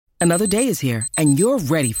Another day is here, and you're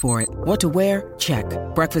ready for it. What to wear? Check.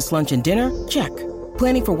 Breakfast, lunch, and dinner? Check.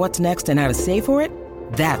 Planning for what's next and how to save for it?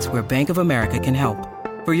 That's where Bank of America can help.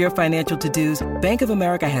 For your financial to-dos, Bank of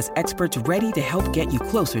America has experts ready to help get you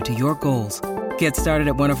closer to your goals. Get started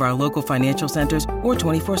at one of our local financial centers or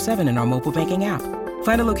 24/7 in our mobile banking app.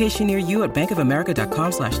 Find a location near you at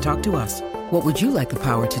bankofamerica.com/talktous. What would you like the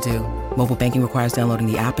power to do? Mobile banking requires downloading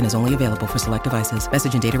the app and is only available for select devices.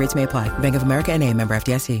 Message and data rates may apply. Bank of America N.A., member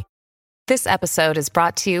FDIC. This episode is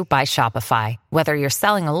brought to you by Shopify. Whether you're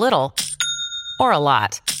selling a little or a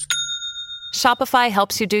lot, Shopify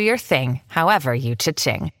helps you do your thing, however you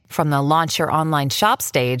cha-ching. From the launch your online shop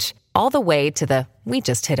stage, all the way to the we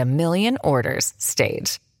just hit 1 million orders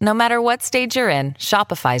stage. No matter what stage you're in,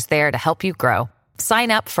 Shopify's there to help you grow.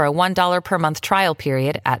 Sign up for a $1 per month trial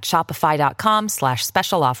period at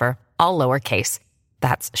shopify.com/special offer, all lowercase.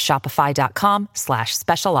 That's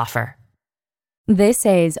shopify.com/special offer. This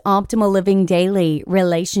is Optimal Living Daily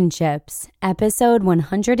Relationships, episode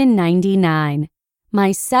 199.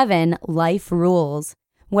 My 7 Life Rules,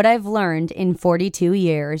 What I've Learned in 42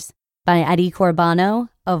 Years, by Eddie Corbano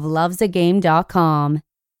of lovesagame.com.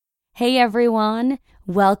 Hey everyone,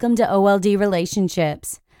 welcome to OLD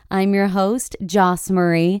Relationships. I'm your host, Joss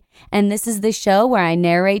Marie, and this is the show where I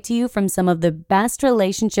narrate to you from some of the best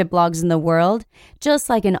relationship blogs in the world, just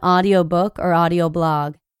like an audiobook or audio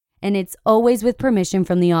blog. And it's always with permission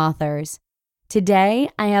from the authors.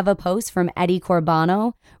 Today, I have a post from Eddie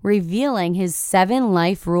Corbano revealing his 7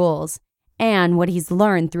 life rules and what he's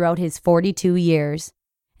learned throughout his 42 years.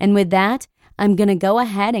 And with that, I'm going to go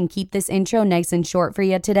ahead and keep this intro nice and short for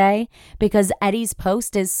you today because Eddie's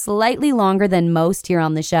post is slightly longer than most here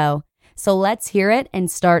on the show. So let's hear it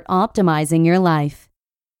and start optimizing your life.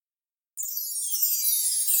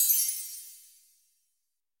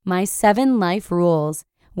 My 7 Life Rules,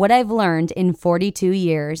 What I've Learned in 42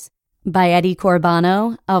 Years, by Eddie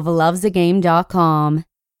Corbano of lovesagame.com.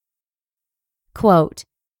 Quote,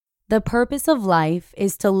 "The purpose of life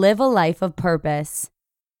is to live a life of purpose."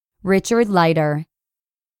 Richard Leiter.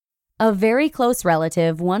 A very close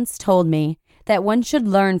relative once told me that one should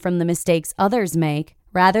learn from the mistakes others make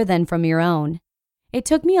rather than from your own. It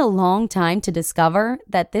took me a long time to discover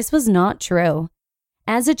that this was not true.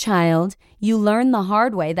 As a child, you learn the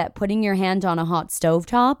hard way that putting your hand on a hot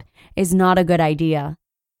stovetop is not a good idea.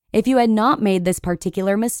 If you had not made this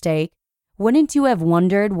particular mistake, wouldn't you have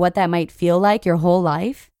wondered what that might feel like your whole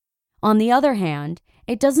life? On the other hand,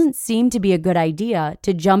 it doesn't seem to be a good idea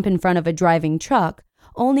to jump in front of a driving truck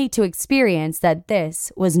only to experience that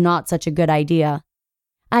this was not such a good idea.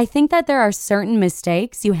 I think that there are certain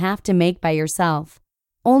mistakes you have to make by yourself.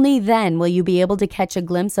 Only then will you be able to catch a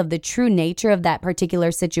glimpse of the true nature of that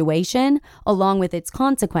particular situation along with its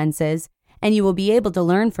consequences, and you will be able to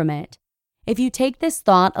learn from it. If you take this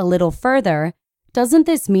thought a little further, doesn't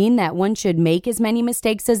this mean that one should make as many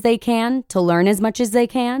mistakes as they can to learn as much as they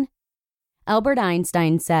can? Albert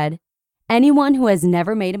Einstein said, "Anyone who has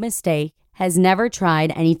never made a mistake has never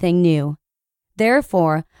tried anything new."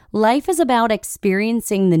 Therefore, life is about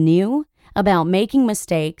experiencing the new, about making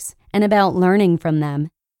mistakes, and about learning from them.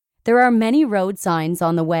 There are many road signs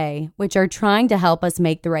on the way which are trying to help us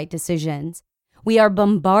make the right decisions. We are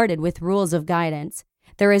bombarded with rules of guidance.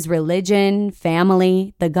 There is religion,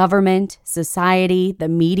 family, the government, society, the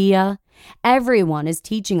media. Everyone is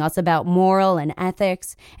teaching us about moral and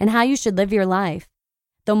ethics and how you should live your life.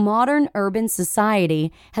 The modern urban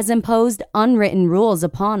society has imposed unwritten rules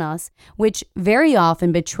upon us, which very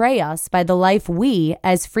often betray us by the life we,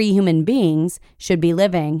 as free human beings, should be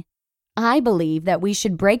living. I believe that we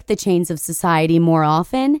should break the chains of society more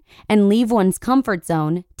often and leave one's comfort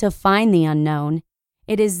zone to find the unknown.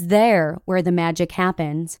 It is there where the magic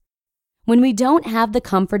happens. When we don't have the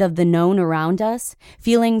comfort of the known around us,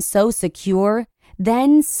 feeling so secure,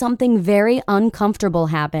 then something very uncomfortable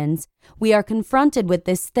happens. We are confronted with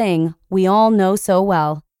this thing we all know so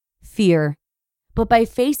well, fear. But by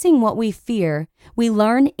facing what we fear, we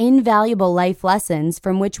learn invaluable life lessons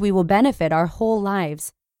from which we will benefit our whole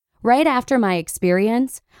lives. Right after my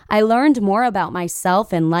experience, I learned more about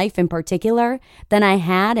myself and life in particular than I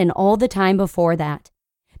had in all the time before that.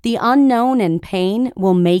 The unknown and pain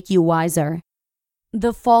will make you wiser.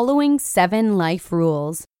 The following 7 life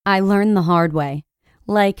rules I learned the hard way,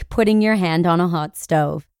 like putting your hand on a hot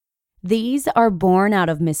stove. These are born out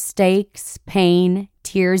of mistakes, pain,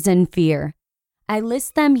 tears, and fear. I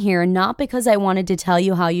list them here not because I wanted to tell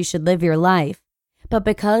you how you should live your life, but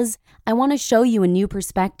because I want to show you a new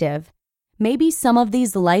perspective. Maybe some of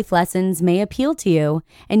these life lessons may appeal to you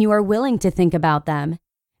and you are willing to think about them.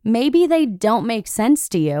 Maybe they don't make sense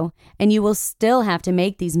to you and you will still have to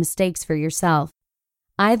make these mistakes for yourself.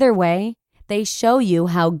 Either way, they show you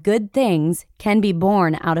how good things can be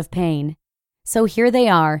born out of pain. So here they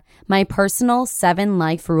are, my personal 7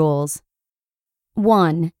 life rules.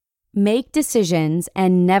 1. Make decisions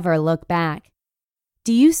and never look back.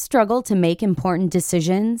 Do you struggle to make important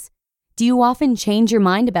decisions? Do you often change your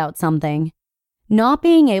mind about something? Not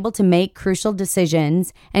being able to make crucial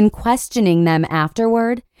decisions and questioning them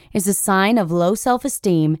afterward is a sign of low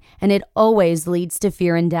self-esteem, and it always leads to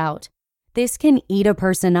fear and doubt. This can eat a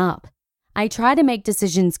person up. I try to make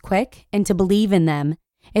decisions quick and to believe in them.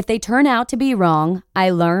 If they turn out to be wrong, I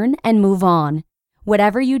learn and move on.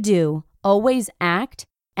 Whatever you do, always act,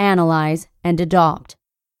 analyze, and adopt.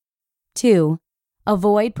 2.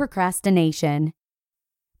 Avoid procrastination.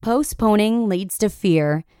 Postponing leads to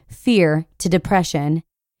fear, fear to depression.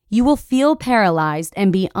 You will feel paralyzed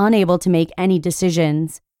and be unable to make any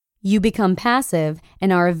decisions. You become passive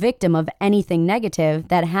and are a victim of anything negative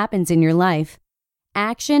that happens in your life.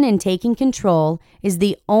 Action and taking control is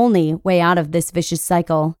the only way out of this vicious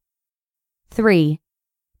cycle. 3.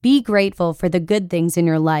 Be grateful for the good things in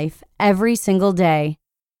your life every single day.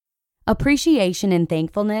 Appreciation and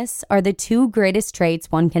thankfulness are the 2 greatest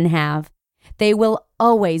traits one can have. They will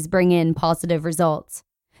always bring in positive results.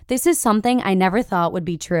 This is something I never thought would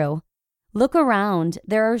be true. Look around.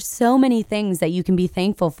 There are so many things that you can be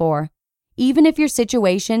thankful for. Even if your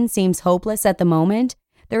situation seems hopeless at the moment,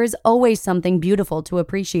 there is always something beautiful to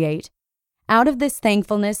appreciate. Out of this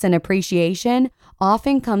thankfulness and appreciation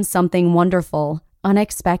often comes something wonderful,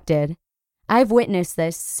 unexpected. I've witnessed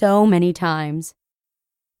this so many times.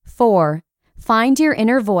 4. Find your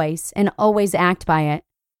inner voice and always act by it.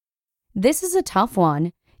 This is a tough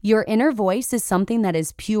one. Your inner voice is something that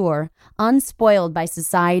is pure, unspoiled by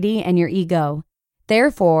society and your ego.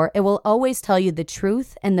 Therefore, it will always tell you the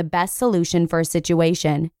truth and the best solution for a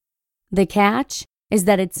situation. The catch is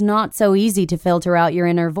that it's not so easy to filter out your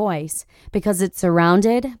inner voice because it's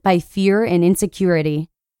surrounded by fear and insecurity.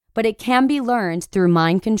 But it can be learned through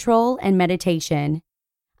mind control and meditation.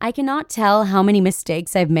 I cannot tell how many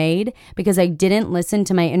mistakes I've made because I didn't listen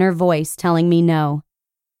to my inner voice telling me no.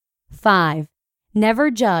 5. Never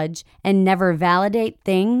judge and never validate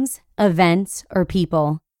things, events, or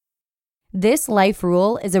people. This life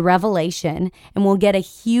rule is a revelation and will get a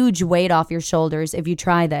huge weight off your shoulders if you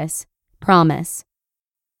try this. Promise.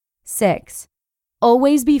 6.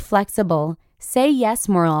 Always be flexible. Say yes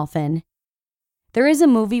more often. There is a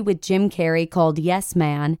movie with Jim Carrey called Yes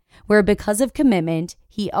Man, where because of commitment,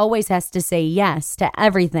 he always has to say yes to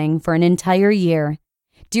everything for an entire year.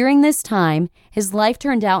 During this time, his life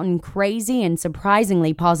turned out in crazy and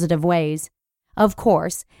surprisingly positive ways. Of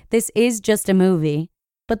course, this is just a movie,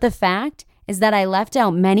 but the fact is that I left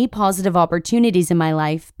out many positive opportunities in my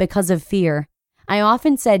life because of fear. I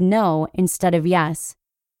often said no instead of yes.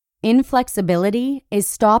 Inflexibility is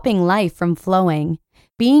stopping life from flowing.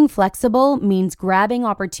 Being flexible means grabbing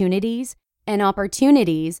opportunities, and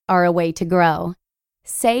opportunities are a way to grow.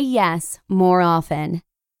 Say yes more often.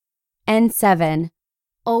 And 7.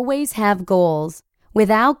 Always have goals.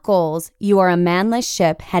 Without goals, you are a manless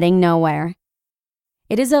ship heading nowhere.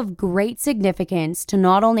 It is of great significance to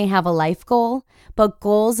not only have a life goal, but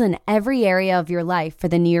goals in every area of your life for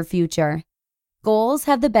the near future. Goals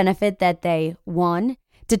have the benefit that they, 1,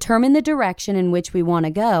 determine the direction in which we want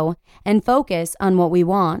to go and focus on what we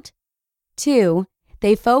want. 2,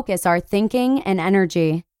 they focus our thinking and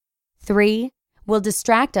energy. 3, will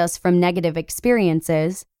distract us from negative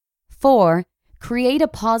experiences. 4, create a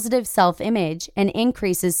positive self-image and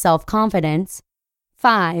increases self-confidence.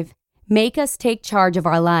 5, make us take charge of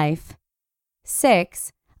our life.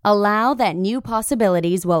 6, allow that new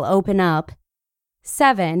possibilities will open up.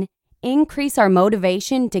 7, increase our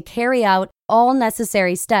motivation to carry out all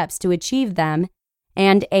necessary steps to achieve them.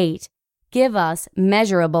 And 8, give us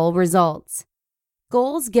measurable results.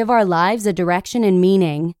 Goals give our lives a direction and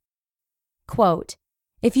meaning. Quote,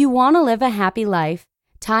 if you want to live a happy life,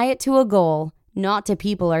 tie it to a goal, not to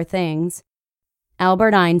people or things.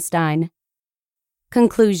 Albert Einstein.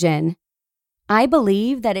 Conclusion. I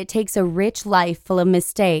believe that it takes a rich life full of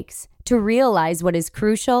mistakes to realize what is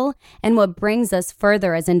crucial and what brings us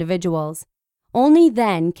further as individuals. Only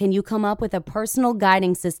then can you come up with a personal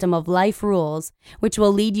guiding system of life rules which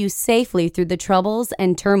will lead you safely through the troubles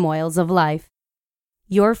and turmoils of life.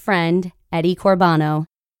 Your friend, Eddie Corbano.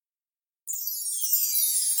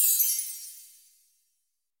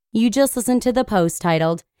 You just listened to the post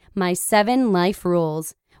titled, My 7 Life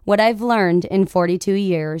Rules, What I've Learned in 42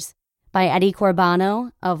 Years, by Eddie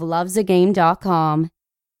Corbano of lovesagame.com.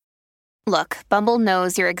 Look, Bumble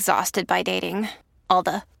knows you're exhausted by dating. All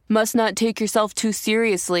the, must not take yourself too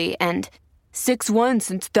seriously, and 6'1"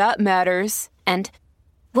 since that matters, and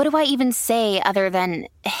What do I even say other than,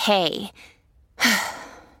 hey?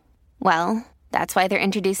 Well, that's why they're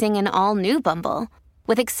introducing an all-new Bumble,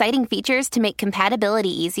 with exciting features to make compatibility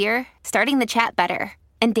easier, starting the chat better,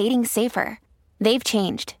 and dating safer. They've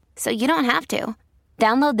changed, so you don't have to.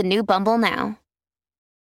 Download the new Bumble now.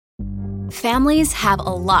 Families have a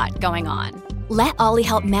lot going on. Let Ollie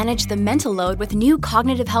help manage the mental load with new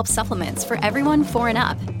cognitive help supplements for everyone 4 and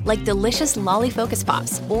up, like delicious Lolly Focus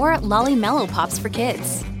Pops or Lolly Mellow Pops for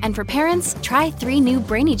kids. And for parents, try 3 new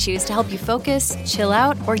Brainy Chews to help you focus, chill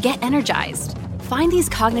out, or get energized. Find these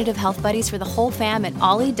cognitive health buddies for the whole fam at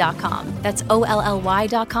ollie.com. That's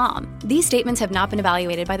OLLY.com. These statements have not been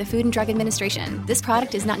evaluated by the Food and Drug Administration. This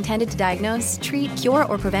product is not intended to diagnose, treat, cure,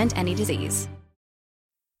 or prevent any disease.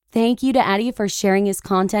 Thank you to Addie for sharing his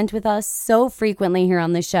content with us so frequently here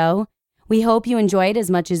on the show. We hope you enjoyed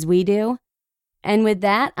as much as we do. And with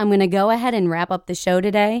that, I'm going to go ahead and wrap up the show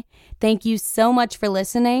today. Thank you so much for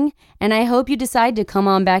listening, and I hope you decide to come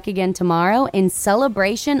on back again tomorrow in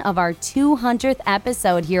celebration of our 200th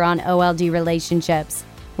episode here on OLD Relationships,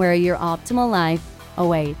 where your optimal life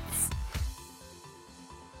awaits.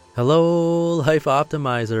 Hello, Life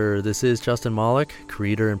Optimizer. This is Justin Malik,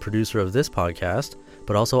 creator and producer of this podcast,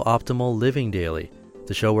 but also Optimal Living Daily,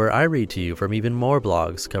 the show where I read to you from even more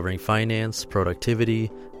blogs covering finance, productivity,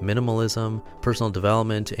 minimalism, personal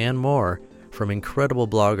development, and more from incredible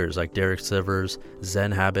bloggers like Derek Sivers,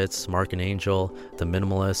 Zen Habits, Mark and Angel, The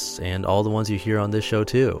Minimalists, and all the ones you hear on this show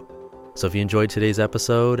too. So if you enjoyed today's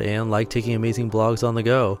episode and like taking amazing blogs on the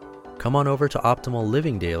go, come on over to Optimal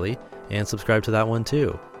Living Daily and subscribe to that one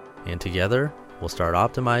too. And together, we'll start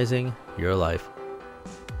optimizing your life.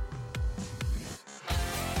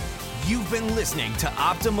 You've been listening to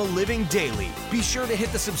Optimal Living Daily. Be sure to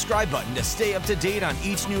hit the subscribe button to stay up to date on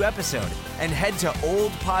each new episode and head to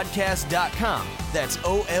oldpodcast.com. That's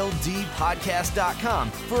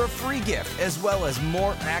OLDpodcast.com for a free gift as well as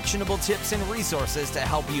more actionable tips and resources to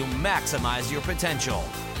help you maximize your potential.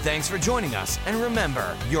 Thanks for joining us, and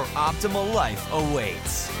remember, your optimal life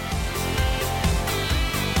awaits.